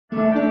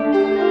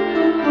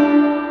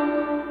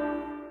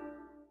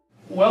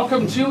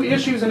Welcome to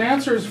Issues and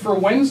Answers for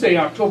Wednesday,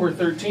 October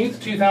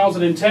 13th,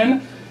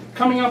 2010.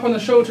 Coming up on the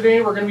show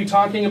today, we're going to be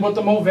talking about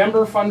the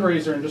Movember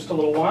fundraiser in just a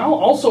little while.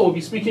 Also, we'll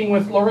be speaking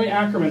with Lori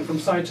Ackerman from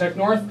SciTech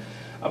North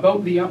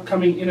about the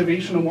upcoming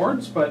Innovation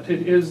Awards. But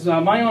it is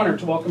my honor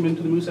to welcome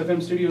into the Moose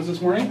FM studios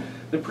this morning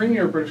the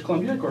Premier of British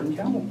Columbia, Gordon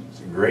Campbell.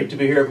 It's great to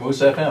be here at Moose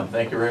FM.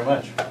 Thank you very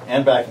much.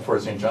 And back in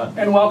Fort St. John.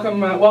 And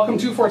welcome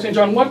to Fort St.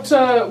 John.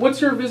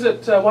 What's your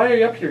visit? Why are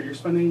you up here? You're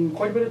spending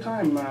quite a bit of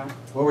time.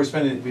 Well, we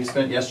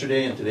spent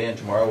yesterday and today and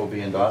tomorrow we'll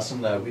be in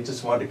Dawson. We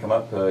just wanted to come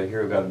up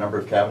here. We've got a number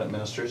of cabinet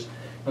ministers.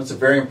 It's a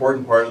very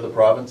important part of the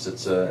province.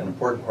 It's an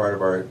important part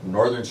of our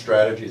northern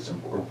strategy. It's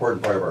an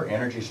important part of our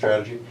energy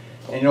strategy.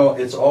 And you know,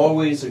 it's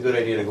always a good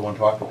idea to go and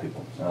talk to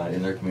people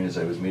in their communities.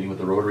 I was meeting with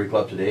the Rotary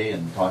Club today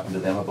and talking to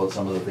them about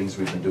some of the things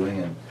we've been doing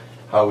and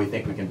how we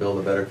think we can build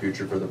a better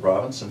future for the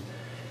province. And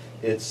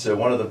it's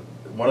one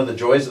of the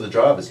joys of the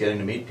job is getting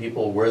to meet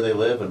people where they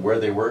live and where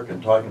they work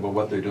and talking about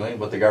what they're doing,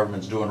 what the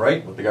government's doing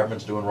right, what the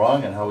government's doing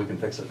wrong, and how we can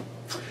fix it.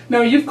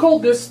 Now, you've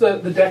called this the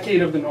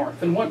decade of the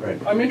North, and what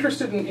right. I'm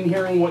interested in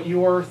hearing what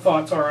your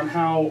thoughts are on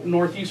how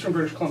northeastern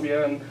British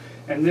Columbia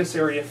and this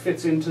area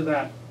fits into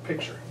that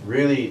picture.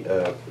 Really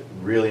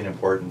an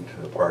important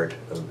part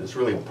of this.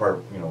 Really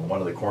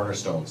one of the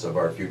cornerstones of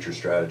our future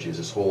strategy is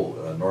this whole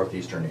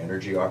northeastern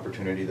energy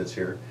opportunity that's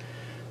here.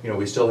 You know,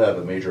 we still have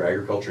a major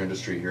agriculture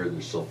industry here.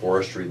 There's still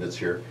forestry that's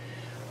here.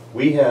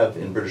 We have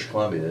in British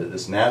Columbia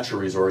this natural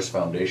resource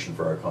foundation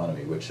for our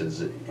economy, which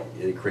is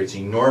it creates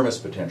enormous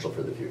potential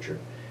for the future.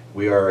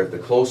 We are the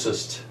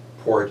closest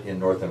port in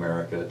North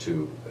America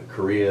to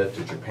Korea,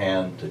 to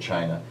Japan, to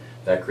China.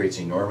 That creates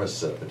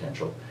enormous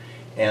potential.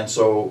 And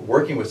so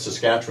working with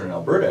Saskatchewan and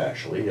Alberta,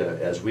 actually,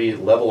 as we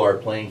level our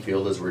playing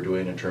field as we're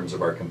doing in terms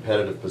of our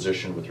competitive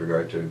position with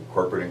regard to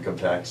corporate income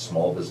tax,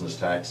 small business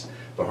tax,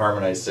 the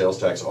harmonized sales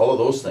tax, all of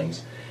those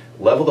things,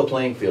 level the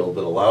playing field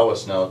that allow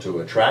us now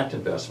to attract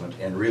investment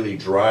and really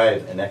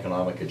drive an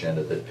economic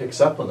agenda that picks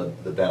up on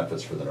the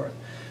benefits for the North.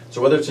 So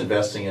whether it's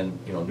investing in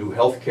new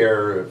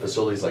healthcare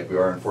facilities like we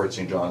are in Fort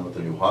St. John with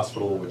the new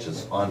hospital, which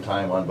is on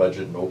time, on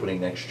budget, and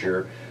opening next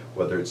year,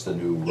 whether it's the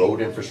new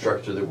road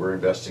infrastructure that we're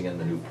investing in,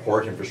 the new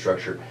port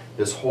infrastructure,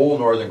 this whole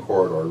northern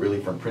corridor,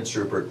 really from Prince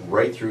Rupert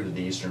right through to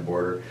the eastern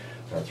border,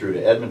 through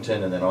to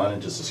Edmonton and then on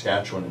into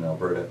Saskatchewan and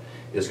Alberta,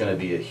 is going to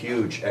be a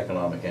huge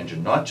economic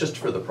engine, not just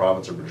for the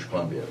province of British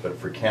Columbia, but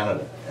for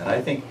Canada. And I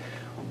think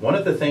one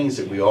of the things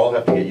that we all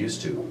have to get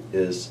used to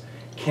is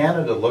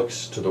Canada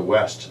looks to the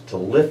west to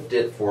lift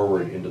it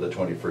forward into the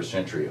 21st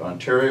century.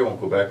 Ontario and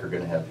Quebec are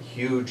going to have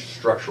huge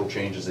structural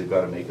changes they've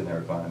got to make in their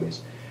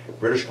economies.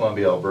 British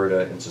Columbia,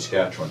 Alberta, and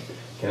Saskatchewan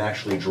can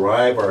actually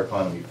drive our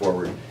economy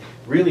forward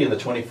really in the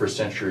 21st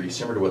century,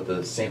 similar to what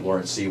the St.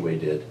 Lawrence Seaway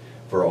did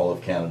for all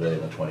of Canada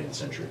in the 20th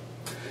century.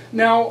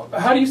 Now,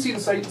 how do you see the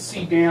Site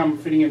C Dam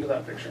fitting into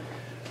that picture?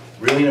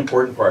 Really an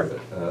important part of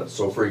it.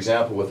 So for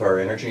example, with our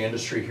energy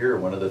industry here,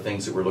 one of the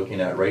things that we're looking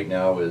at right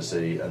now is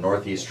a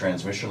northeast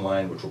transmission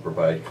line which will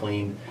provide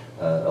clean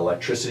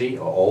electricity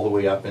all the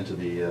way up into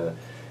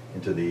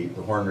the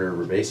Horn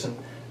River Basin.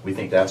 We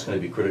think that's going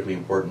to be critically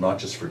important, not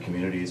just for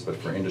communities, but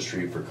for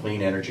industry, for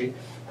clean energy.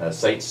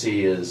 Site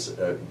C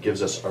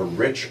gives us a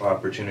rich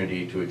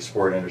opportunity to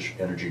export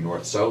energy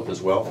north-south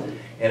as well.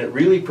 And it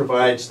really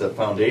provides the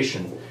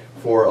foundation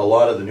for a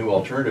lot of the new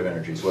alternative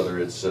energies, whether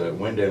it's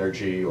wind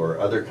energy or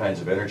other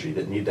kinds of energy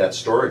that need that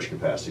storage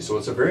capacity. So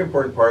it's a very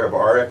important part of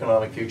our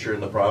economic future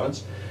in the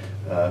province.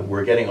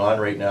 We're getting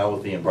on right now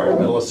with the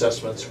environmental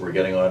assessments. We're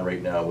getting on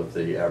right now with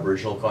the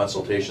Aboriginal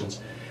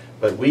consultations.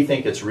 But we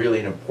think it's really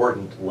an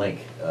important link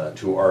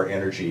to our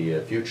energy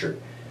future.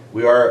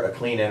 We are a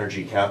clean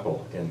energy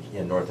capital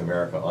in North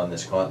America on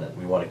this continent.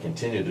 We want to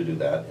continue to do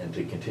that and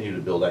to continue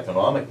to build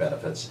economic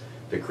benefits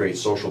to create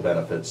social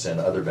benefits and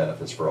other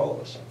benefits for all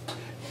of us.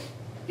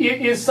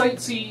 Is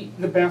Site C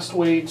the best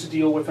way to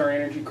deal with our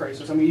energy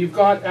crisis? I mean, you've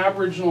got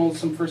Aboriginals,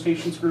 some First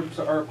Nations groups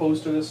are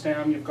opposed to this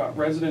dam. You've got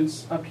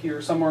residents up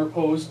here, some are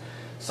opposed,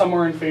 some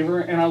are in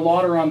favor, and a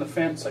lot are on the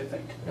fence, I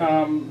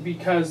think,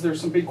 because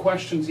there's some big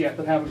questions yet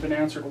that haven't been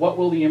answered. What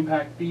will the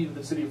impact be to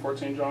the city of Fort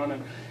St.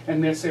 John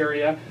and this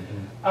area?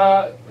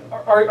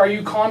 Are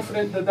you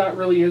confident that that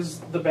really is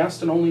the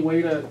best and only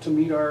way to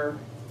meet our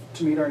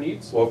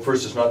needs? Well,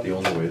 first, it's not the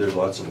only way. There's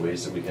lots of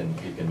ways that you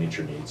can meet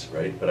your needs,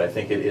 right? But I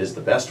think it is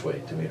the best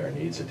way to meet our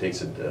needs. It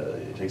takes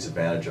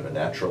advantage of a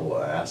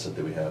natural asset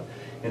that we have.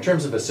 In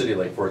terms of a city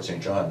like Fort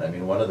St. John, I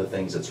mean, one of the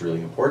things that's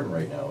really important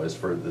right now is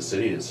for the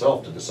city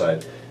itself to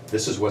decide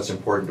this is what's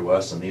important to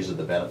us and these are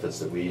the benefits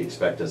that we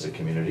expect as a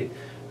community.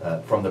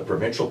 From the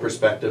provincial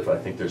perspective, I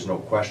think there's no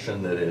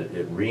question that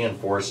it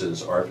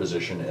reinforces our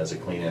position as a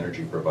clean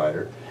energy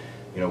provider.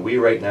 You know, we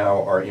right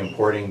now are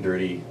importing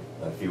dirty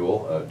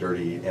fuel,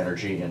 dirty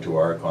energy into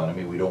our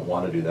economy. We don't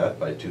want to do that.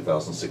 By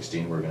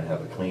 2016, we're going to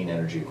have a clean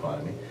energy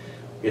economy.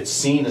 It's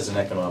seen as an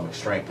economic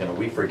strength. You know,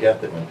 we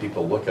forget that when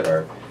people look at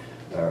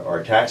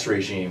our tax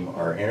regime,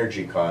 our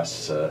energy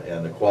costs,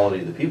 and the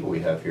quality of the people we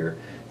have here,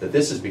 that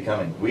this is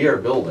becoming, we are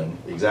building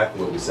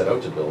exactly what we set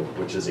out to build,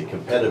 which is a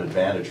competitive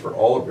advantage for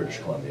all of British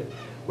Columbia,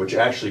 which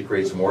actually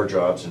creates more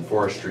jobs in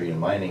forestry and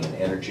mining and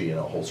energy and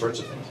all sorts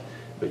of things.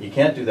 But you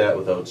can't do that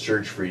without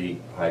surge-free,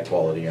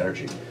 high-quality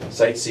energy.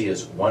 Site C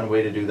is one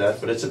way to do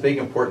that, but it's a big,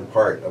 important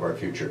part of our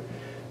future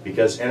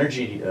because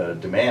energy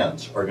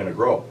demands are going to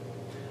grow.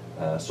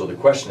 So the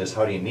question is,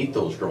 how do you meet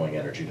those growing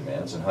energy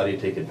demands, and how do you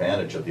take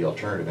advantage of the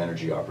alternative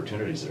energy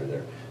opportunities that are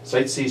there?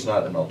 Site C is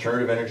not an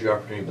alternative energy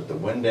opportunity, but the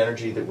wind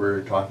energy that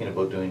we're talking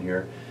about doing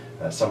here,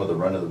 some of the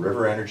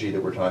run-of-the-river energy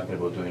that we're talking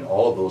about doing,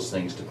 all of those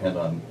things depend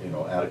on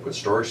adequate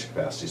storage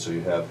capacity. So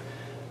you have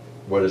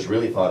what is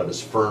really thought of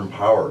as firm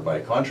power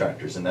by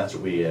contractors, and that's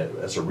what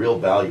that's a real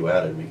value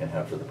added we can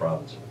have for the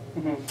province.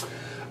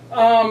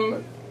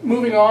 Mm-hmm.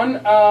 Moving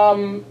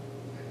on,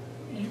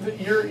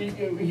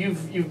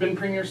 you've been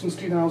premier since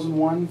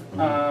 2001.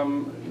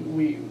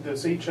 Mm-hmm.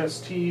 This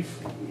HST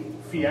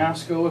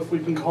fiasco, if we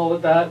can call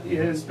it that,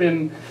 has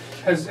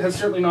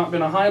certainly not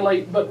been a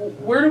highlight. But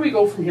where do we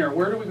go from here?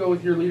 Where do we go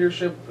with your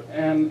leadership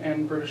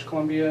and British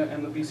Columbia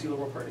and the BC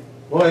Liberal Party?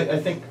 Well, I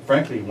think,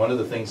 frankly, one of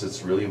the things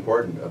that's really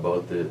important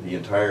about the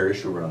entire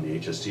issue around the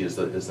HST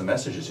is the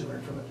messages you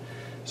learn from it.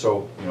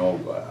 So,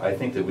 I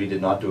think that we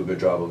did not do a good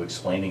job of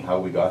explaining how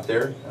we got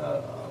there,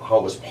 how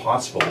it was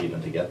possible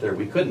even to get there.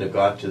 We couldn't have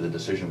got to the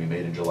decision we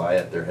made in July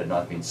if there had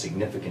not been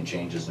significant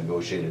changes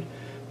negotiated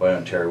by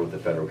Ontario with the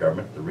federal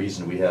government. The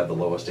reason we have the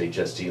lowest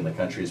HST in the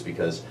country is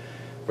because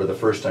for the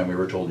first time we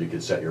were told you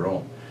could set your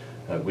own.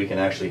 We can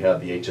actually have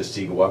the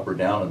HST go up or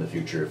down in the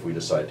future if we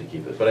decide to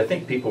keep it. But I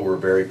think people were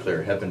very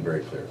clear, have been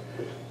very clear.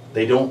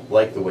 They don't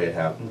like the way it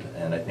happened,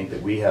 and I think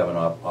that we have an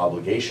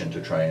obligation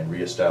to try and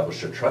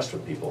reestablish a trust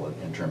with people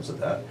in terms of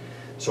that.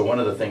 So one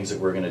of the things that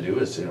we're going to do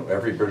is,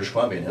 every British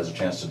Columbian has a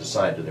chance to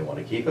decide, do they want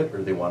to keep it or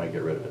do they want to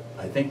get rid of it?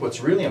 I think what's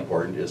really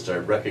important is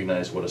to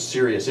recognize what a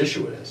serious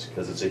issue it is,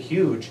 because it's a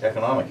huge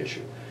economic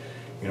issue.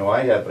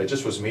 I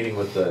just was meeting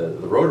with the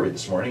Rotary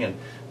this morning, and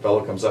a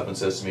fellow comes up and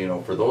says to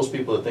me, for those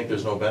people that think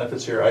there's no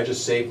benefits here, I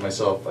just saved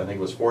myself, I think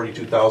it was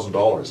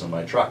 $42,000 on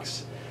my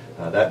trucks.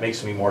 That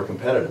makes me more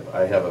competitive.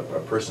 I have a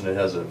person that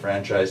has a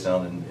franchise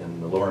down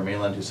in the Lower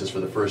Mainland who says for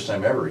the first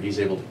time ever he's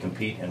able to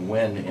compete and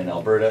win in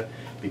Alberta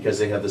because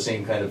they have the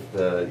same kind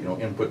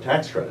of input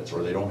tax credits,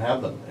 or they don't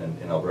have them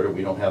in Alberta.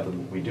 We don't have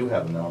them. We do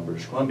have them now in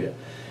British Columbia.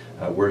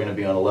 We're going to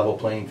be on a level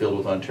playing field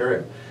with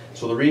Ontario.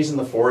 So the reason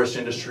the forest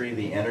industry,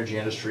 the energy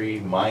industry,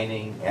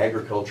 mining,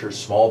 agriculture,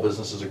 small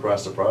businesses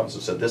across the province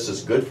have said this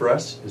is good for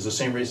us is the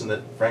same reason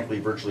that, frankly,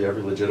 virtually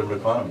every legitimate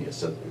economist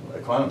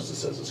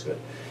says it's good.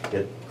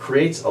 It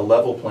creates a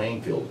level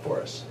playing field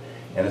for us,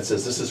 and it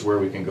says this is where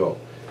we can go.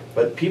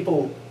 But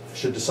people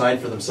should decide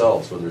for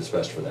themselves whether it's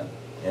best for them.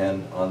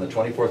 And on the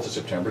 24th of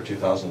September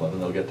 2011,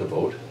 they'll get to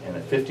vote, and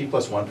at 50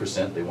 plus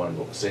 1%, they want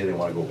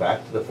to go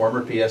back to the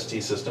former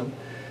PST system.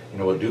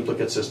 A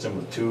duplicate system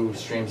with 2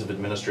 streams of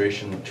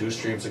administration, 2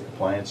 streams of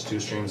compliance, 2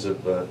 streams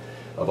of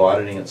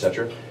auditing,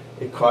 etc.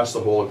 It costs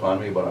the whole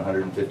economy about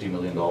 $150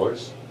 million.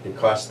 It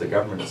costs the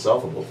government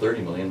itself about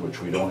 $30 million,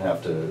 which we don't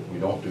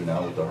do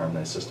now with the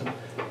harmonized system.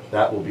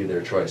 That will be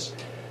their choice.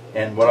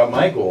 And what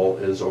my goal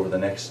is over the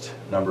next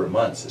number of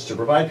months is to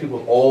provide people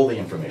with all the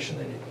information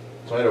they need.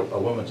 So I had a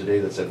woman today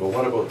that said, well,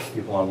 what about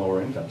people on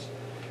lower incomes?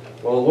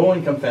 Well, a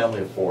low-income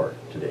family of 4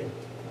 today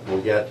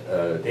will get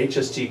a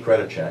HST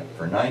credit check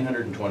for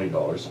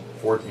 $920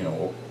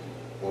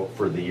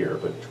 for the year,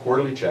 but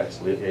quarterly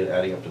checks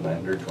adding up to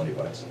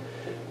 $920.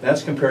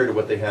 That's compared to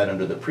what they had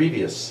under the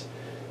previous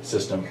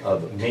system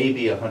of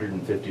maybe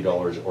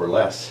 $150 or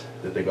less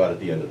that they got at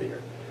the end of the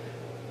year.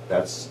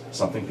 That's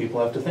something people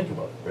have to think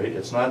about, right?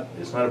 It's not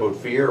about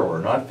fear or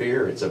not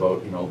fear. It's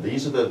about,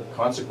 these are the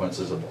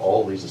consequences of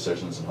all these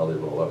decisions and how they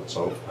roll out.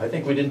 So I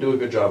think we didn't do a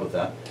good job with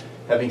that.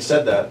 Having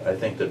said that, I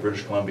think that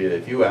British Columbia,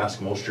 if you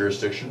ask most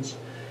jurisdictions,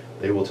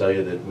 they will tell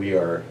you that we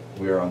are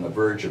on the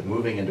verge of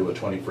moving into a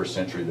 21st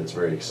century that's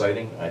very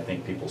exciting. I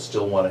think people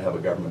still want to have a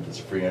government that's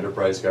a free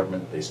enterprise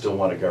government. They still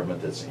want a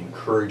government that's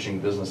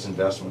encouraging business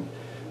investment.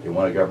 They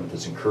want a government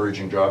that's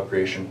encouraging job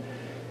creation.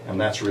 And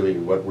that's really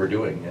what we're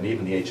doing. And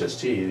even the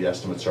HST, the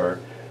estimates are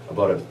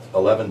about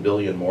 $11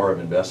 billion more of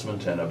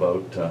investment and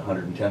about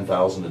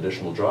 110,000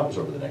 additional jobs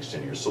over the next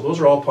 10 years. So those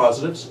are all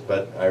positives,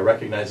 but I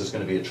recognize it's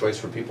going to be a choice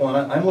for people,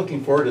 and I'm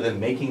looking forward to them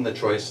making the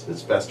choice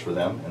that's best for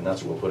them, and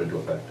that's what we'll put into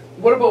effect.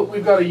 What about,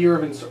 we've got a year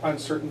of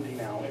uncertainty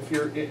now.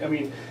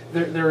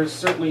 There is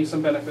certainly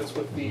some benefits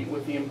with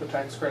the input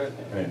tax credit,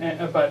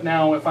 right. But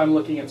now if I'm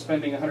looking at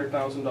spending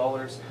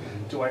 $100,000,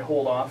 do I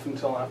hold off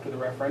until after the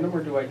referendum,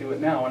 or do I do it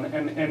now?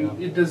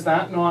 And does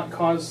that not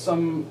cause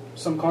some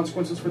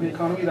consequences for the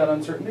economy, that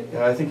uncertainty?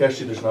 Yeah, I think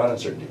actually there's not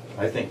uncertainty.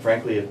 I think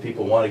frankly if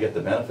people want to get the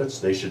benefits,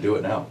 they should do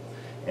it now.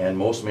 And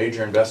most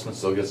major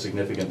investments, they'll get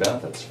significant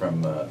benefits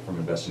from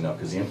investing now,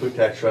 because the input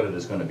tax credit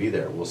is going to be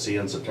there. We'll see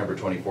on September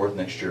 24th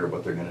next year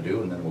what they're going to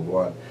do, and then we'll go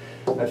on.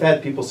 I've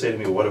had people say to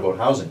me, well, what about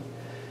housing?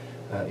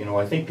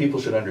 I think people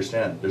should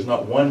understand there's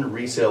not one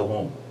resale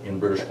home in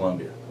British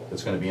Columbia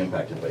that's going to be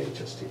impacted by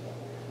HST.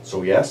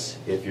 So yes,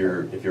 if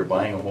you're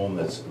buying a home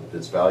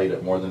that's valued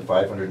at more than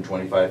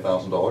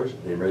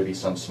 $525,000, there may be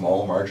some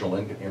small marginal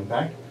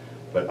impact,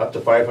 but up to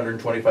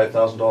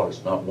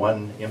 $525,000, not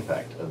one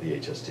impact of the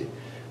HST.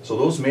 So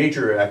those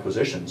major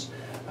acquisitions,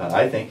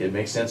 I think it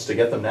makes sense to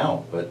get them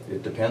now, but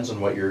it depends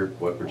on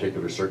what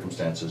particular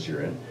circumstances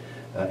you're in.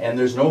 And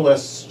there's no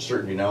less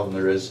certainty now than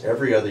there is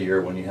every other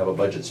year when you have a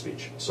budget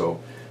speech. So,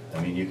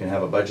 I mean, you can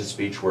have a budget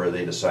speech where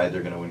they decide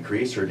they're going to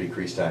increase or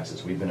decrease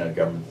taxes. We've been a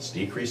government that's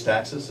decreased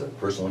taxes.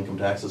 Personal income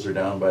taxes are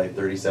down by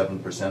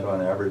 37%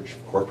 on average.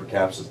 Corporate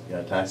taxes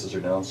are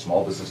down.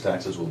 Small business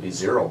taxes will be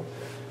zero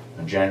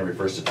on January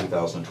 1st of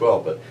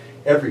 2012. But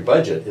every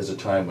budget is a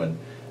time when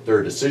there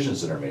are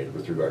decisions that are made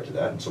with regard to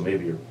that, and so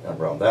maybe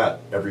around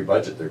that, every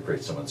budget there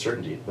creates some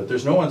uncertainty. But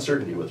there's no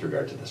uncertainty with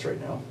regard to this right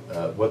now.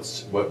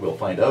 What we'll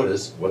find out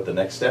is what the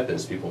next step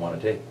is people want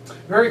to take.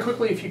 Very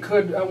quickly, if you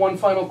could, one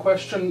final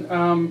question.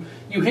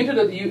 You hinted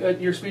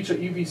at your speech at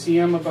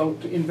UBCM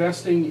about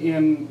investing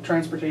in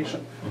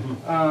transportation.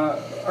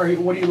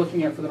 Mm-hmm. What are you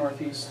looking at for the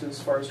Northeast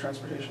as far as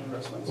transportation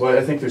investments? Well,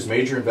 I think there's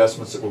major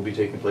investments that will be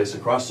taking place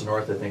across the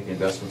North. I think the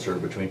investments are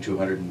between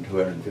 $200 and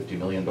 $250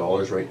 million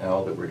right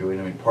now that we're doing.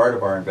 I mean, part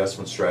of our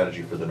investment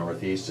strategy for the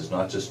Northeast is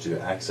not just to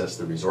access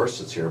the resource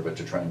that's here, but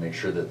to try and make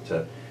sure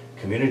that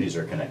communities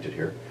are connected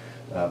here.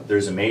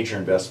 There's a major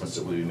investments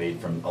that will be made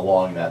from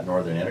along that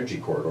northern energy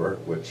corridor,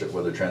 which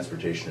whether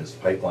transportation is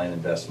pipeline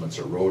investments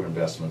or road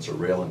investments or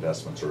rail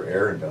investments or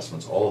air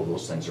investments, all of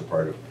those things are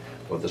part of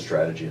what the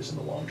strategy is in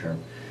the long term.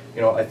 You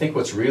know, I think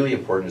what's really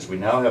important is we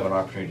now have an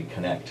opportunity to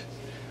connect.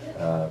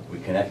 We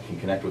can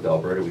connect with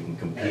Alberta, we can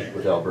compete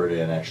with Alberta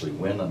and actually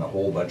win on a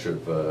whole bunch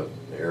of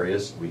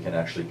areas. We can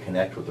actually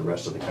connect with the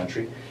rest of the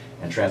country,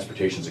 and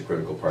transportation is a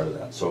critical part of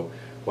that. So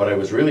what I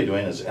was really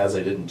doing is, as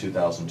I did in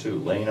 2002,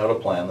 laying out a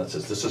plan that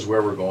says this is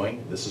where we're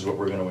going, this is what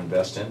we're going to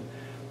invest in.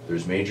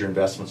 There's major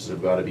investments that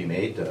have got to be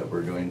made.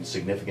 We're doing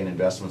significant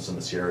investments in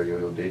the Sierra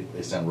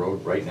Yolo-Basin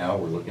Road right now.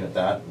 We're looking at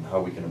that and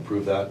how we can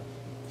improve that.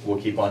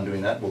 We'll keep on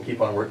doing that. We'll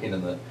keep on working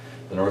in the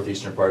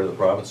northeastern part of the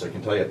province. I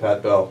can tell you,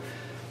 Pat Bell,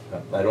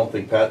 I don't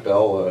think Pat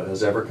Bell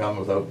has ever come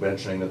without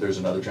mentioning that there's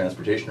another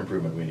transportation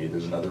improvement we need.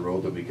 There's another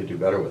road that we could do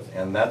better with.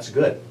 And that's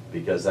good,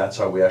 because that's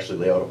how we actually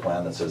lay out a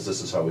plan that says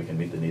this is how we can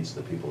meet the needs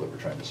of the people that we're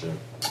trying to serve.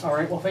 All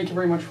right. Well, thank you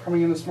very much for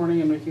coming in this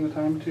morning and making the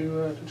time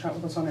to chat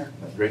with us on air.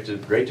 Great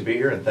to be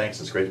here, and thanks.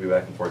 It's great to be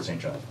back in Fort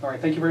St. John. All right.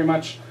 Thank you very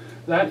much.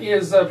 That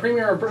is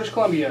Premier of British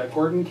Columbia,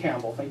 Gordon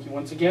Campbell. Thank you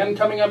once again.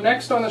 Coming up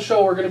next on the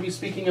show, we're going to be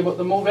speaking about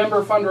the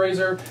Movember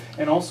fundraiser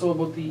and also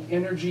about the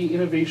Energy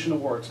Innovation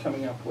Awards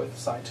coming up with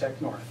SciTech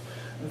North.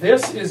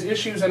 This is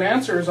Issues and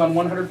Answers on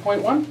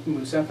 100.1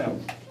 Moose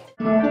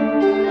FM.